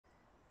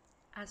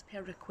As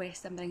per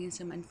request, I'm bringing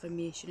some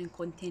information and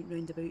content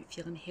round about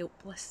feeling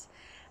helpless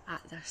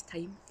at this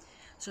time.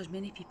 So there's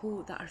many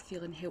people that are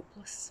feeling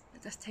helpless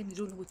at this time. They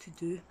don't know what to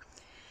do.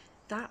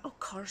 That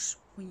occurs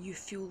when you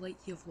feel like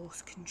you've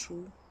lost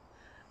control,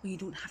 when you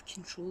don't have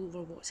control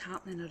over what's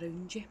happening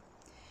around you.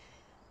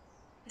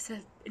 It's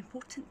an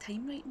important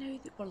time right now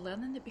that we're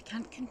learning that we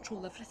can't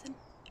control everything,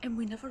 and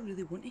we never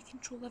really want to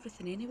control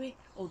everything anyway,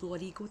 although our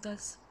ego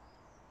does.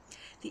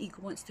 The ego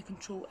wants to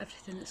control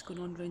everything that's going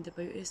on round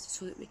about us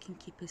so that we can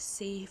keep us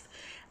safe,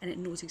 and it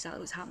knows exactly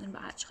what's happening,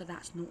 but actually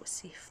that's not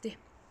safety.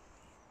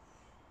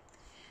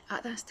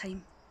 At this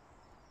time,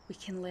 we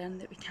can learn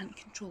that we can't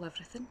control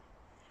everything,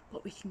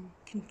 but we can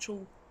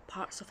control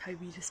parts of how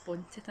we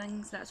respond to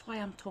things. That's why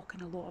I'm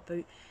talking a lot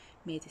about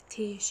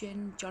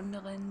meditation,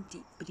 journaling,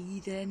 deep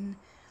breathing.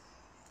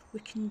 We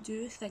can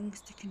do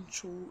things to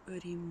control our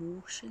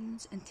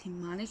emotions and to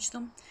manage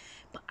them,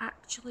 but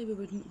actually we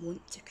wouldn't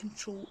want to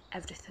control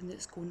everything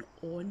that's going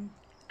on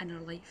in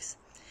our lives.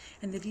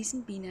 And the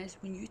reason being is,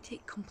 when you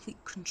take complete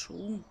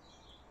control,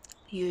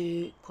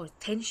 you cause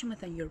tension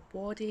within your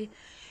body,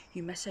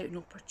 you miss out on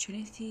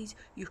opportunities,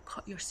 you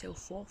cut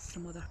yourself off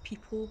from other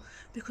people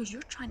because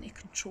you're trying to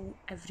control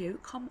every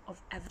outcome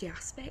of every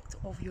aspect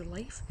of your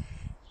life.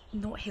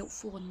 Not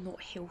helpful and not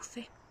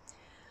healthy.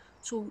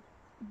 So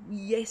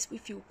yes, we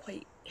feel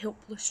quite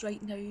helpless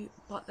right now,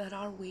 but there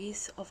are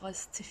ways of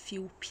us to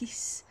feel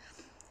peace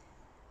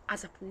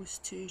as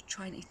opposed to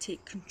trying to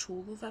take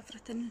control of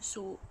everything.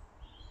 So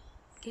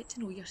get to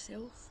know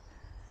yourself.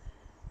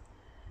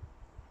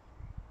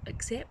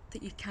 Accept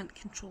that you can't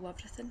control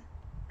everything,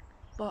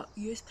 but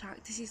use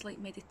practices like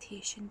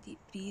meditation, deep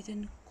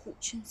breathing,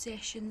 coaching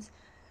sessions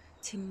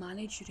to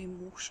manage your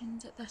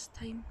emotions at this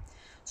time.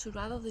 So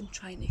rather than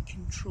trying to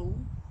control,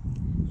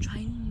 try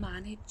and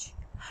manage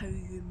how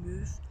you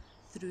move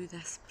through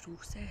this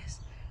process.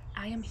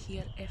 I am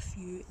here if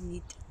you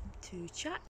need to chat.